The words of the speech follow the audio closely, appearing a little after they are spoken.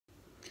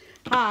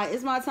Hi,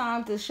 it's my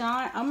time to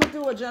shine. I'm going to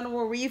do a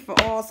general read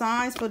for all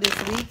signs for this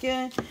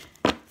weekend.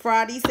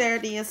 Friday,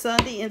 Saturday, and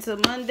Sunday into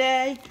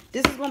Monday.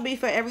 This is going to be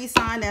for every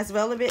sign that's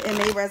relevant. It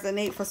may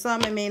resonate for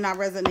some. It may not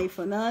resonate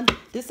for none.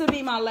 This will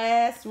be my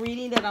last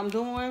reading that I'm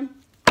doing.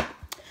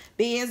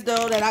 Being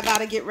though that I got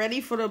to get ready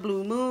for the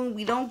blue moon.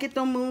 We don't get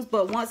the moons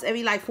but once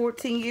every like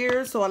 14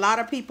 years. So a lot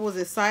of people is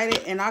excited.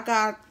 And I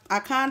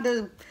kind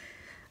of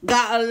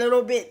got a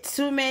little bit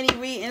too many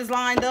readings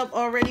lined up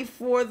already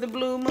for the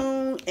blue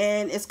moon,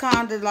 and it's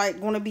kind of like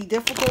going to be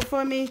difficult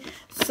for me.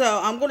 So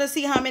I'm going to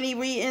see how many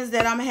readings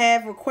that I'm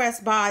have requests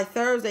by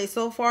Thursday.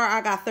 So far I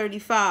got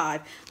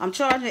 35. I'm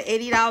charging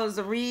 $80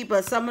 a read,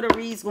 but some of the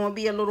reads going to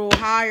be a little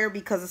higher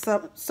because of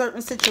some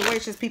certain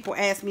situations people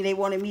asked me they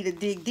wanted me to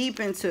dig deep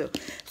into.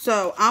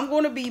 So I'm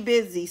going to be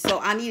busy,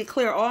 so I need to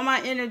clear all my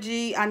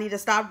energy. I need to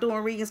stop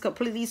doing readings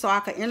completely so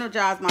I can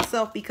energize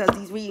myself, because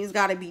these readings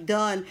got to be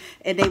done,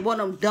 and they want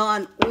them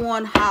done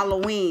on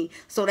Halloween.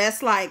 So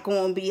that's like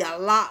going to be a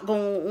lot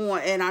going on,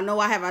 and I know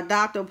I have a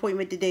doctor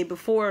appointment the day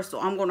before, so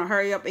I'm going to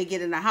hurry up and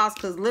get in the house,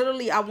 because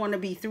literally I want to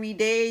be 3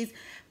 days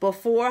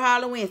before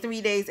Halloween,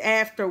 3 days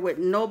after, with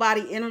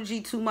nobody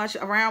energy too much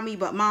around me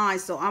but mine.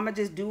 So I'm gonna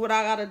just do what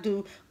I gotta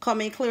do,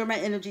 come in, clear my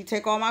energy,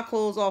 take all my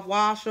clothes off,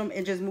 wash them,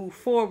 and just move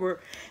forward.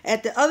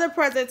 At the other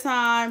present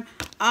time,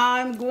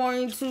 I'm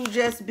going to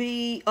just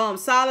be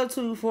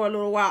solitude for a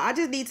little while. I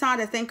just need time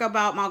to think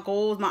about my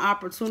goals, my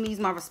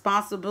opportunities, my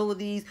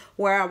responsibilities,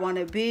 where I want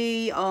to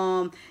be.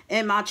 Am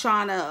I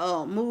trying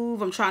to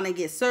move? I'm trying to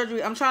get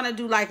surgery. I'm trying to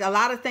do like a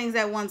lot of things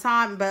at one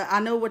time, but I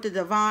know with the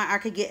divine I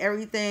could get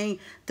everything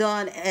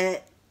done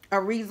at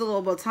a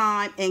reasonable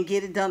time and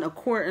get it done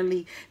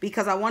accordingly,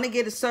 because I want to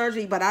get a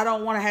surgery, but I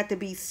don't want to have to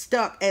be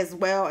stuck, as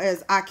well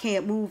as I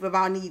can't move if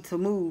I need to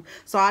move.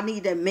 So I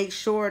need to make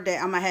sure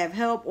that I'm gonna have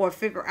help or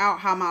figure out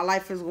how my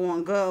life is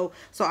going to go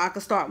so I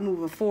can start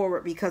moving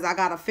forward, because I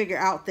got to figure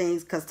out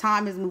things, because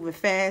time is moving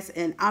fast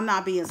and I'm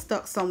not being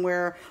stuck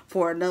somewhere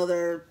for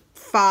another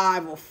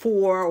 5 or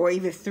 4 or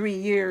even 3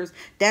 years.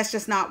 That's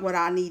just not what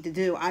I need to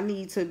do. I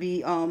need to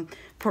be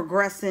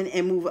progressing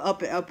and moving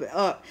up and up and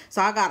up.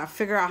 So I gotta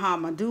figure out how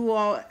I'm gonna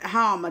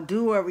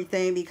do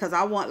everything, because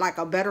I want like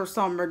a better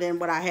summer than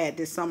what I had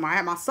this summer. I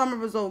had my summer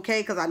was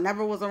okay because I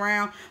never was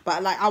around,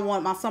 but like I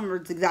want my summer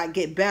to like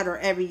get better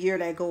every year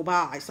that go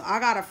by. So I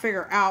gotta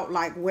figure out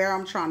like where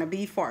I'm trying to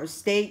be for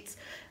states,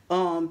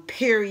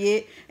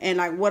 period, and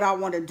like what I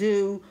want to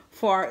do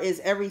far as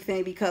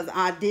everything, because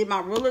I did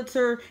my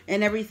realtor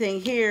and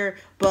everything here,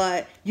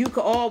 but you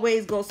could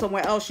always go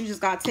somewhere else. You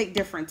just gotta take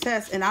different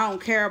tests, and I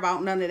don't care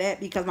about none of that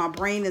because my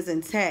brain is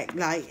intact.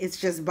 Like, it's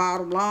just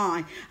bottom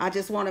line. I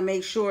just want to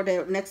make sure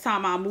that next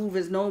time I move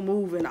is no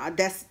moving.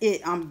 That's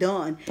it. I'm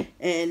done,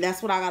 and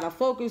that's what I gotta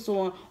focus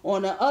on.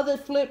 On the other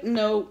flip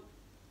note,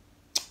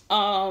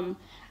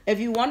 if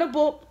you want to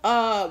book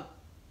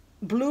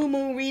blue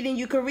moon reading,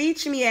 you can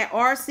reach me at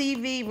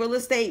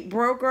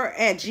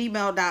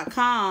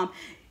rcvrealestatebroker@gmail.com.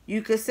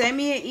 You could send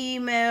me an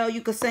email.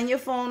 You could send your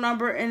phone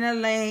number and a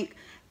link.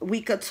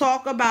 We could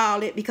talk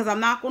about it, because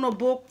I'm not going to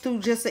book through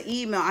just an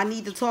email. I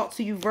need to talk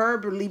to you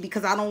verbally,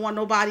 because I don't want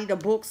nobody to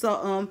book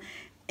something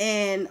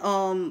and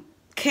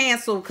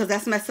cancel, because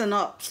that's messing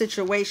up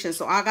situations.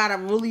 So I gotta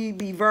really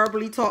be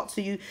verbally talk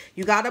to you.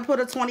 You gotta put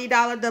a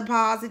 $20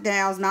 deposit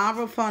down. It's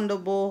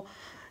non-refundable,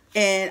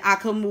 and I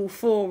can move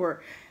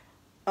forward.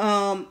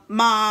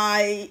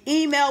 My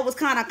email was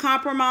kind of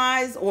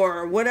compromised,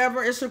 or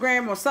whatever,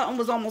 Instagram or something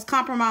was almost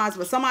compromised,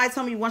 but somebody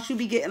told me once you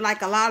be getting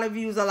like a lot of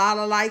views, a lot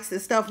of likes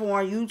and stuff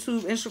on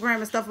YouTube, Instagram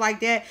and stuff like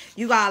that,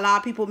 you got a lot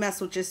of people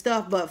mess with your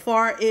stuff. But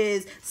far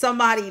as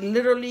somebody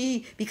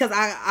literally, because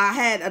I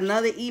had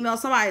another email,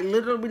 somebody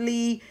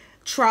literally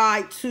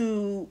tried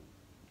to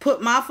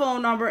put my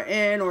phone number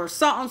in or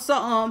something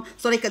so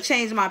they could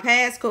change my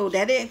passcode.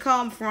 That didn't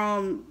come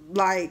from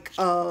like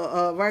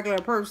a regular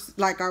person,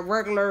 like a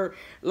regular,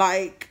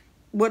 like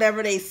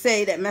whatever they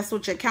say that mess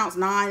with your accounts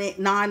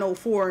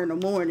 9:04 in the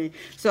morning.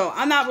 So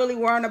I'm not really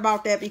worrying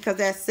about that, because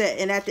that's set.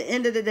 And at the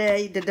end of the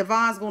day, the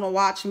divine's going to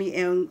watch me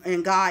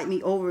and guide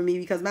me over me,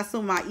 because messing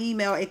with my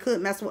email, it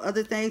could mess with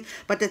other things.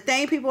 But the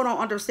thing people don't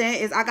understand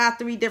is I got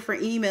 3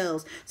 different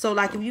emails. So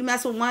like if you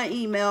mess with one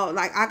email,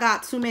 like I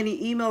got too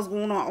many emails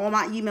going on. All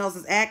my emails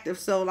is active.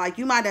 So like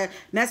you might have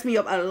messed me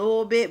up a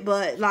little bit,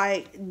 but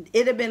like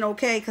it'd have been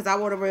okay, because I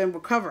would have been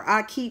recovered.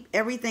 I keep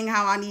everything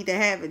how I need to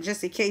have it,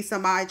 just in case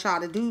somebody try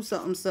to do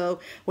something. So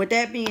with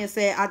that being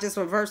said, I just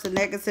reverse the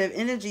negative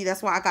energy.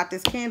 That's why I got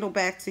this candle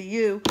back to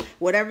you.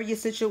 Whatever your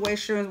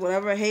situation is,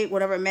 whatever hate,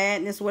 whatever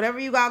madness, whatever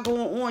you got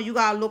going on, you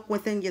got to look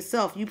within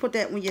yourself. You put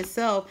that in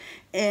yourself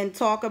and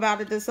talk about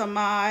it to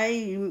somebody.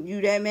 You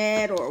that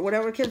mad or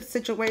whatever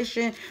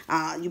situation.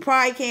 You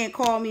probably can't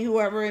call me,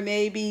 whoever it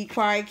may be. You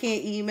probably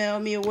can't email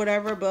me or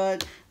whatever,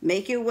 but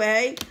make your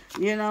way.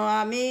 You know what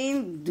I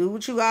mean? Do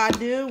what you gotta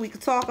do. We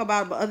could talk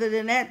about it, but other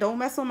than that, don't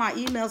mess with my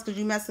emails, because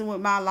you messing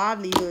with my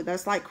livelihood.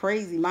 That's like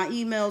crazy. My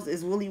emails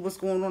is really what's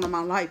going on in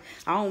my life.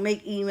 I don't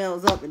make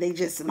emails up, and they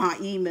just my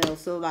emails.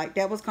 So like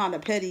that was kind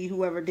of petty,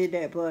 whoever did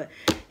that. But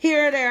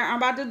here or there, I'm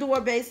about to do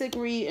a basic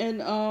read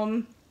and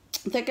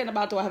I'm thinking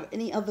about, do I have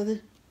any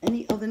other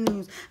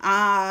news?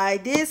 I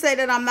did say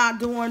that I'm not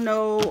doing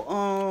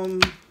no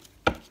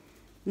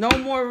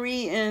more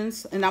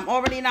readings, and I'm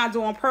already not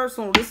doing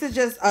personal. This is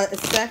just a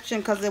section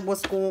because of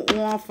what's going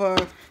on for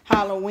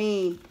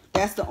Halloween.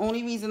 That's the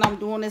only reason I'm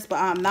doing this, but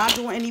I'm not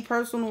doing any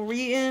personal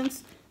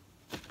readings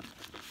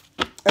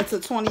until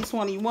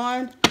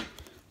 2021.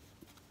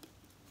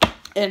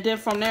 And then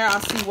from there, I'll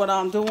see what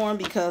I'm doing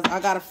because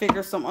I got to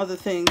figure some other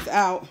things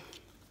out.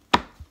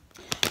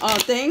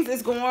 Things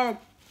is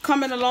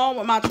coming along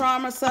with my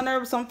trauma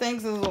center. Some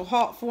things is a little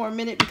hot for a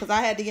minute because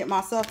I had to get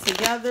myself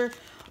together.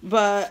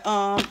 But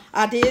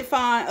I did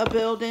find a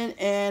building,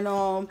 and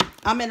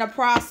I'm in the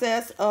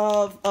process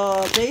of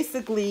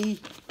basically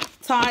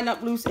tying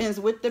up loose ends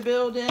with the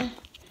building.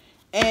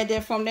 And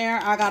then from there,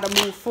 I got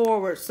to move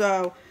forward.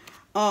 So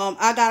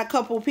I got a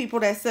couple of people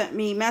that sent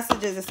me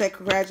messages and said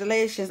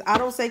congratulations. I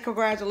don't say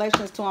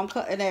congratulations till I'm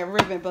cutting that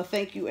ribbon, but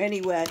thank you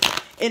anyway.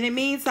 In the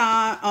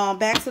meantime,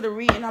 back to the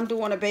reading. I'm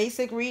doing a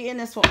basic reading.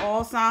 It's for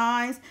all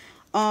signs.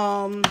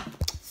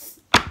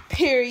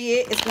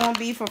 Period. It's going to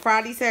be for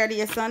Friday,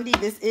 Saturday, and Sunday.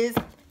 This is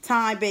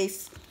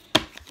time-based.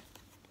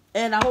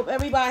 And I hope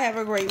everybody have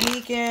a great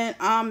weekend.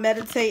 I'm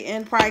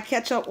meditating. Probably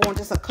catch up on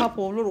just a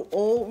couple of little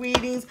old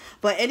readings.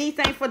 But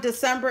anything for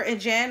December and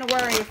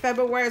January and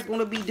February is going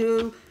to be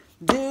due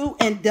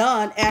and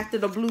done after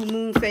the blue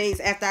moon phase,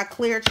 after I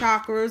clear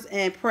chakras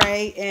and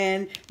pray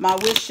and my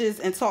wishes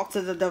and talk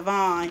to the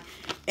divine.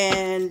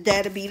 And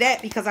that'll be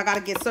that, because I got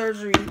to get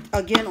surgery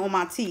again on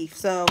my teeth.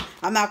 So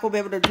I'm not going to be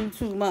able to do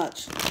too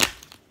much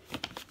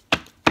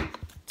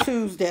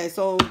Tuesday.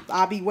 So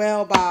I'll be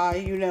well by,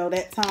 you know,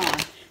 that time.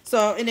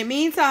 So in the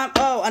meantime,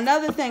 oh,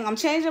 another thing, I'm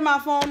changing my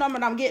phone number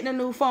and I'm getting a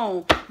new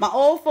phone. My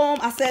old phone,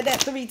 I said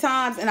that 3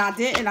 times and I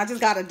didn't. I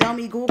just got a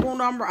dummy Google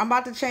number. I'm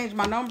about to change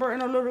my number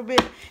in a little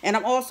bit. And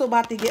I'm also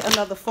about to get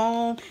another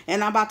phone.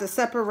 And I'm about to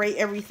separate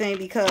everything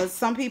because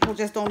some people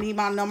just don't need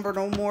my number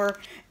no more.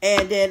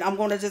 And then I'm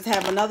going to just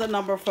have another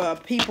number for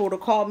people to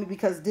call me,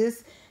 because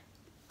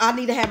I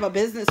need to have a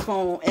business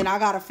phone, and I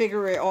got to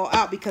figure it all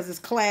out because it's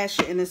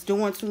clashing and it's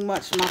doing too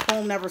much. My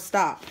phone never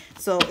stopped.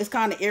 So it's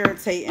kind of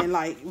irritating,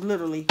 like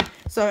literally.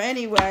 So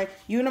anyway,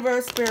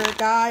 universe, spirit,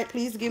 guide,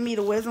 please give me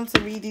the wisdom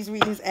to read these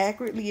readings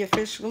accurately,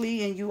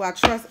 officially, and you I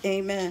trust.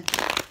 Amen.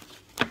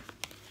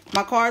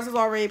 My cards is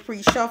already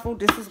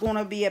pre-shuffled. This is going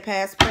to be a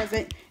past,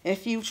 present, and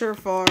future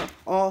for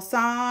all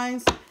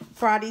signs.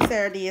 Friday,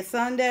 Saturday, and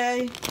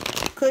Sunday.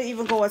 Could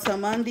even go until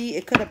Monday.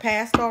 It could have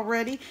passed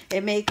already.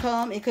 It may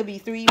come. It could be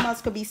 3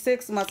 months. Could be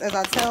 6 months. As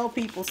I tell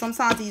people,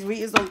 sometimes these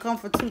readings don't come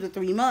for 2 to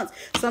 3 months.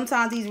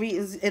 Sometimes these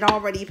readings, it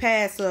already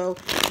passed. So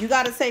you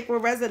got to take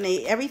what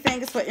resonate.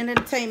 Everything is for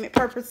entertainment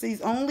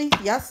purposes only.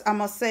 Yes, I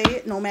must say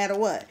it no matter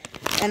what.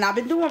 And I've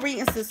been doing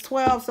readings since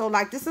 12. So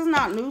like, this is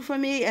not new for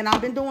me. And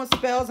I've been doing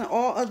spells and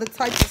all other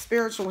types of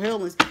spiritual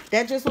healings.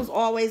 That just was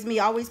always me.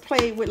 I always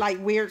played with like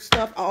weird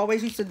stuff. I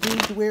always used to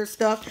do weird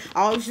stuff.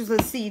 I always used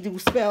to do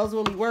spells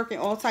really working,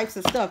 all types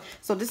of stuff.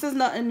 So this is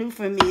nothing new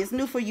for me. It's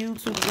new for you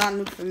too. It's not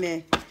new for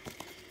me.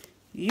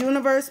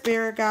 Universe,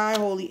 spirit guide,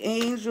 holy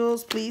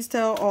angels, please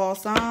tell all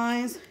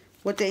signs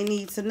what they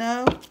need to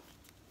know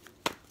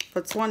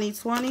for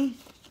 2020.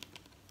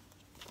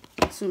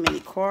 Too many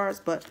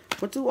cards, but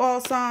what do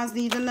all signs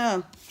need to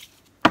know?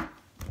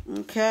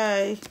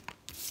 Okay.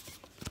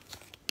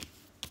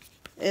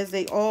 As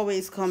they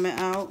always coming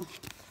out.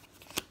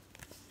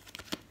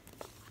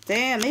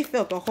 Damn, they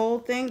filled the whole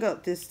thing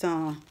up this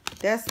time.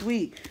 That's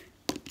weak.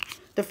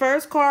 The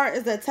first card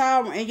is the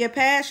Tower. In your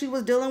past, you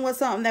was dealing with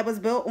something that was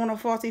built on a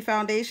faulty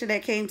foundation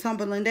that came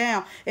tumbling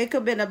down. It could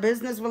have been a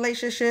business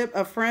relationship,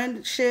 a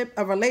friendship,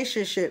 a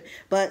relationship.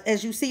 But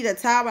as you see the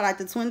Tower, like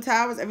the Twin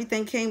Towers,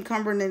 everything came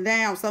crumbling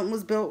down. Something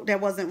was built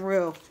that wasn't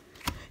real.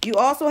 You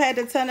also had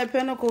the Ten of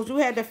Pentacles. You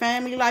had the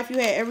family life. You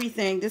had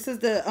everything. This is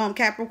the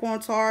Capricorn,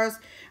 Taurus,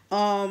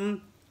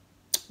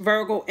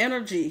 Virgo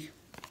energy.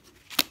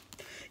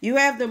 You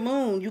have the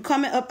Moon. You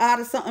coming up out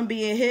of something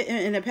being hidden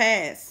in the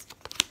past.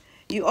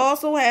 You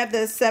also have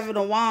the Seven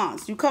of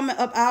Wands. You coming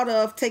up out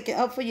of taking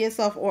up for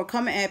yourself or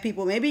coming at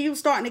people. Maybe you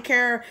starting to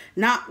care,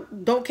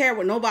 don't care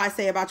what nobody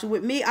say about you.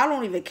 With me, I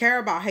don't even care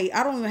about hate.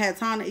 I don't even have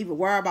time to even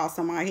worry about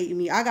somebody hating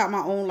me. I got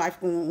my own life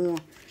going on.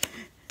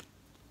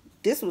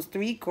 This was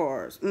 3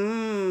 cards.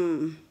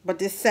 But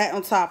this sat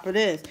on top of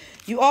this.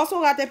 You also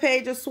got the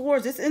Page of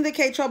Swords. This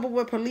indicates trouble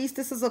with police.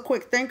 This is a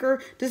quick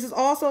thinker. This is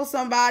also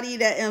somebody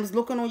that is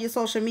looking on your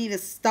social media,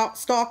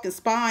 stalking,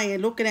 spying,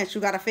 looking at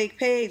you. Got a fake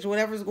page,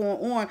 whatever's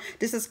going on.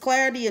 This is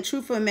clarity and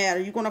truth of the matter.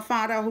 You're going to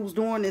find out who's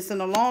doing this in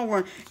the long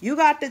run. You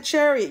got the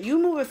Chariot. You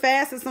moving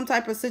fast in some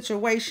type of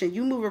situation.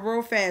 You moving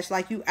real fast,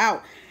 like you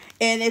out.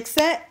 And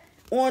except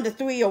on the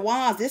Three of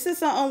Wands, this is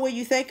something where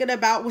you're thinking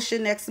about what's your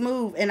next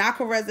move. And I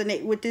can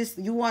resonate with this.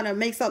 You want to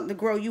make something to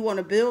grow. You want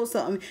to build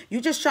something. You're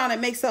just trying to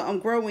make something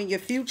grow in your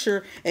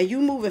future. And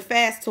you moving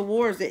fast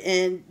towards it.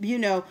 And, you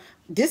know,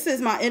 this is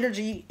my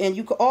energy. And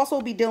you could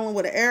also be dealing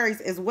with an Aries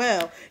as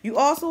well. You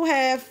also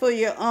have for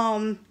your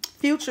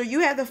future, you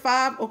have the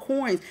 5 of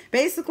Coins.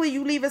 Basically,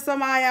 you leaving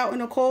somebody out in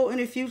the cold in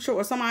the future,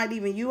 or somebody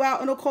leaving you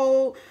out in the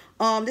cold.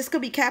 This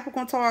could be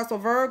Capricorn, Taurus, or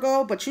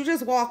Virgo, but you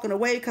just walking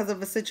away because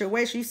of a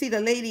situation. You see the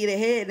lady in the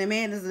head and the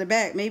man is in the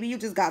back. Maybe you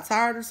just got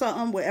tired or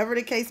something, whatever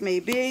the case may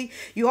be.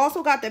 You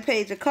also got the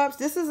Page of Cups.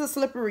 This is a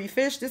slippery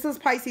fish. This is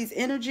Pisces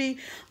energy.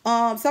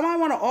 Somebody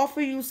want to offer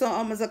you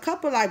some, it's a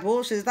couple like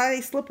bullshit. It's like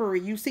they slippery.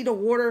 You see the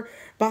water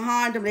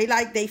behind them.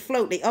 They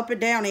float. They up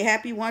and down. They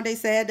happy one day,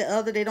 sad the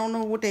other. They don't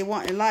know what they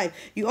want in life.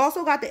 You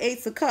also got the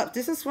Ace of Cups.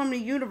 This is from the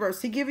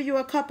universe. He giving you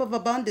a cup of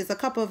abundance, a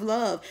cup of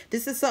love.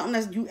 This is something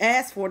that you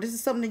ask for. This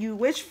is something that you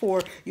wish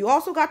for. You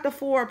also got the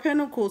Four of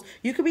Pentacles.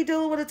 You could be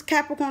dealing with a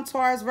Capricorn,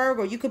 Taurus,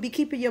 Virgo. You could be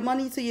keeping your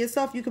money to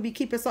yourself. You could be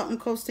keeping something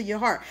close to your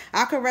heart.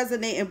 I could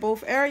resonate in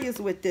both areas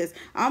with this.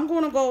 I'm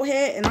going to go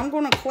ahead and I'm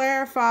going to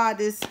clarify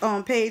this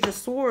Page of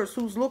Swords.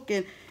 Who's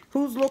looking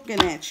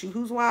at you?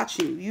 Who's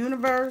watching?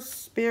 Universe,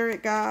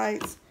 spirit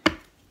guides,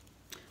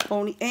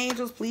 holy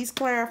angels, please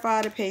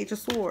clarify the Page of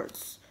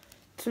Swords.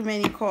 Too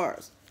many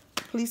cards.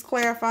 Please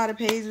clarify the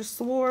Page of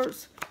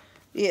Swords.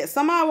 Yeah,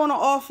 somebody want to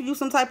offer you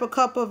some type of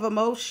cup of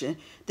emotion.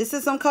 This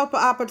is some cup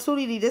of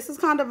opportunity. This is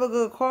kind of a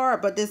good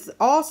card, but this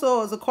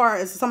also is a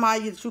card as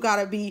somebody that you got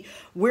to be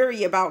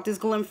wary about. This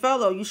Glen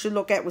fellow you should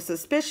look at with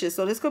suspicious.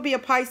 So this could be a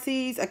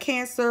Pisces, a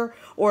Cancer,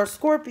 or a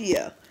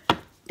Scorpio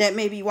that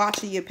may be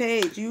watching your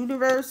page.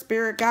 Universe,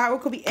 spirit guide, or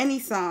it could be any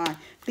sign.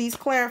 Please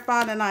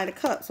clarify the Knight of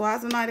Cups. Why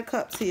is the Knight of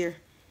Cups here?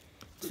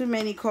 Too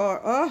many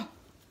cards. Oh,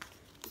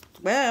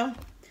 well.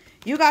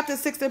 You got the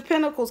Six of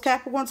Pentacles,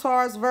 Capricorn,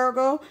 Taurus,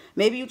 Virgo.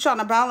 Maybe you're trying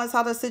to balance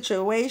out the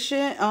situation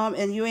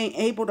and you ain't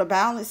able to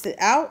balance it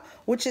out,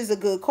 which is a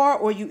good card,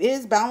 or you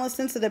is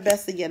balancing to the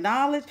best of your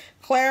knowledge.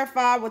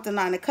 Clarify with the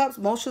Nine of Cups.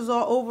 Emotions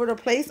all over the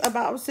place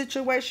about a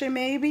situation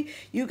maybe.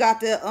 You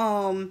got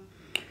the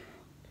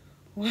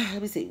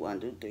let me see, 1,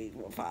 2, 3,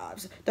 4,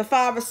 5. The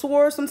Five of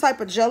Swords, some type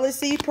of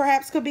jealousy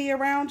perhaps could be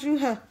around you.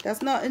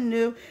 That's nothing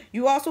new.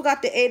 You also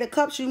got the Eight of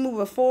Cups. You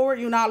moving forward.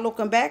 You're not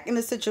looking back in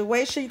the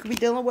situation. You could be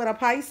dealing with a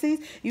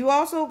Pisces. You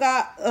also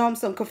got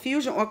some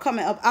confusion or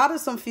coming up out of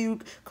some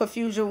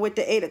confusion with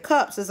the Eight of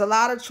Cups. There's a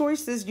lot of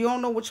choices. You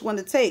don't know which one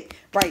to take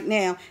right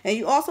now. And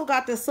you also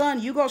got the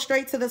Sun. You go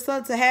straight to the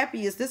Sun to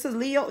happiest. This is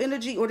Leo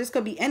energy, or this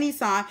could be any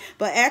sign.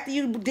 But after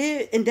you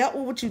did and dealt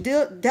with what you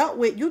dealt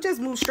with, you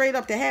just move straight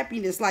up to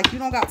happiness. Like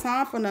you don't got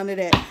time for none of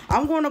that.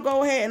 I'm going to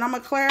go ahead and I'm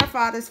going to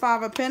clarify this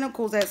Five of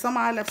Pentacles, that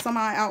somebody left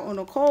somebody out on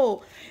the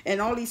cold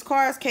and all these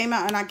cards came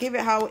out, and I give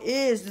it how it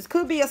is. This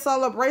could be a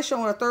celebration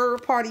or a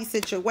third party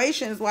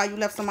situation is why you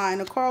left somebody in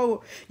the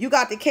cold. You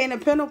got the King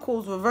of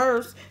Pentacles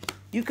reversed.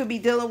 You could be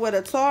dealing with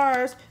a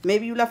Taurus.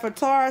 Maybe you left a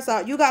Taurus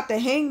out. You got the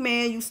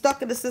Hangman. You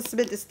stuck in the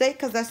suspended state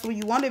because that's where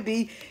you want to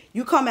be.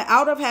 You coming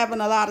out of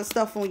having a lot of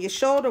stuff on your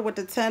shoulder with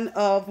the 10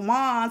 of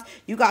Wands.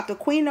 You got the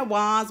Queen of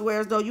Wands,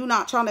 whereas though you're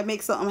not trying to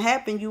make something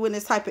happen, you in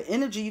this type of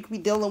energy, you could be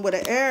dealing with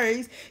an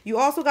Aries. You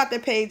also got the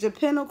Page of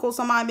Pentacles.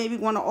 Somebody maybe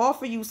want to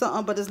offer you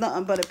something, but it's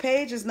nothing but a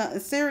page. It's nothing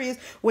serious.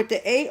 With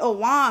the 8 of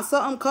Wands,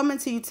 something coming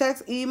to you,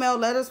 text, email,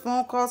 letters,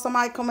 phone call,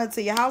 somebody coming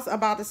to your house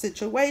about a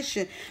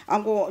situation.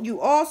 You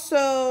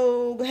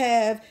also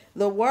have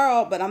the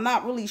World, but I'm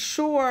not really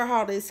sure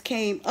how this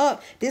came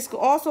up. This could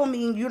also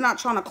mean you're not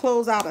trying to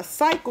close out a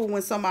cycle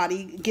when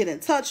somebody get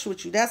in touch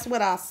with you. That's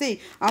what I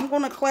see. I'm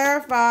going to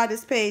clarify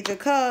this Page of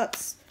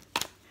Cups.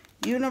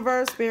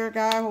 Universe, spirit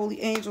guide,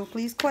 holy angels,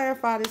 please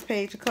clarify this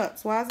Page of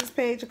Cups. Why is this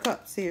Page of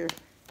Cups here?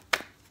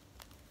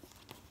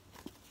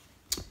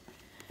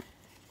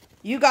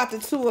 You got the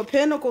Two of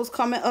Pentacles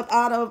coming up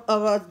out of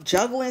a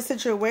juggling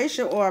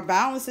situation or a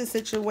balancing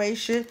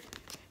situation.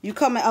 You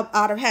coming up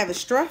out of having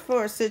stress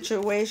for a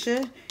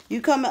situation.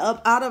 You coming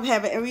up out of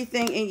having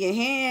everything in your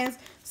hands.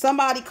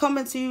 Somebody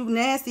coming to you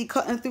nasty,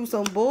 cutting through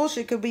some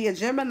bullshit. Could be a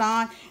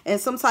Gemini, and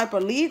some type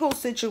of legal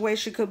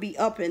situation could be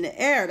up in the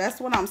air.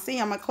 That's what I'm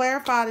seeing. I'm going to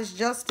clarify this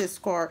Justice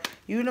card.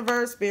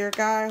 Universe, spirit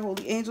guide,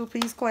 holy angel,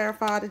 please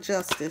clarify the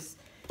Justice.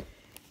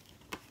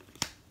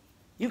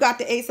 You got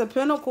the Ace of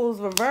Pentacles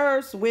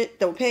reversed with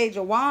the Page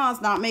of Wands,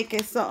 not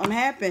making something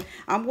happen.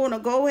 I'm going to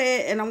go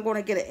ahead and I'm going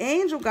to get an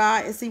angel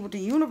guide and see what the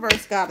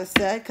universe got to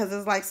say, because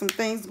there's like some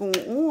things going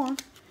on.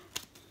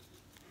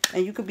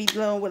 And you could be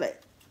dealing with an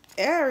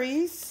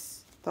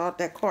Aries. Thought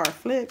that card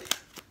flipped,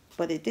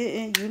 but it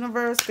didn't.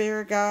 Universe,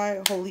 spirit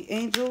guide, holy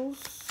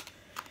angels.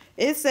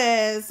 It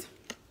says,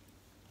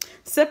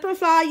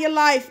 simplify your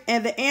life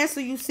and the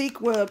answer you seek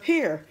will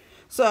appear.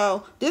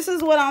 So this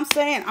is what I'm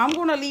saying. I'm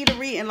going to leave the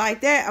reading like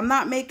that. I'm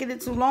not making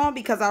it too long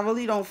because I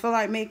really don't feel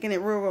like making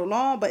it real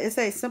long. But it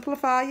says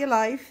simplify your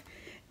life.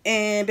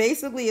 And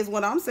basically is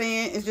what I'm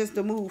saying is just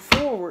to move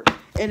forward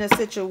in a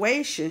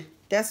situation.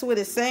 That's what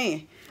it's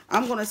saying.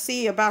 I'm going to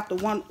see about the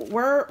one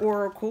word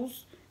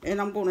oracles.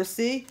 And I'm going to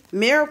see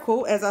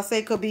miracle, as I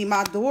say, could be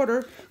my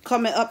daughter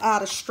coming up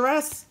out of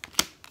stress.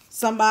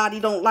 Somebody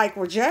don't like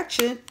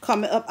rejection,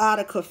 coming up out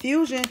of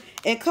confusion,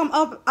 and come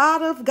up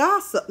out of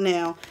gossip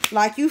now.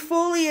 Like you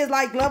fully is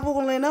like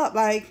leveling up,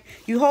 like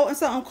you holding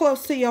something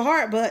close to your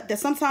heart, but that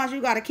sometimes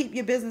you got to keep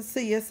your business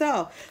to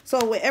yourself.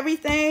 So with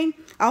everything,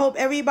 I hope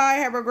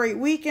everybody have a great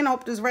weekend. I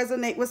hope this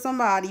resonate with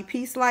somebody.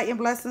 Peace, light, and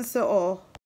blessings to all.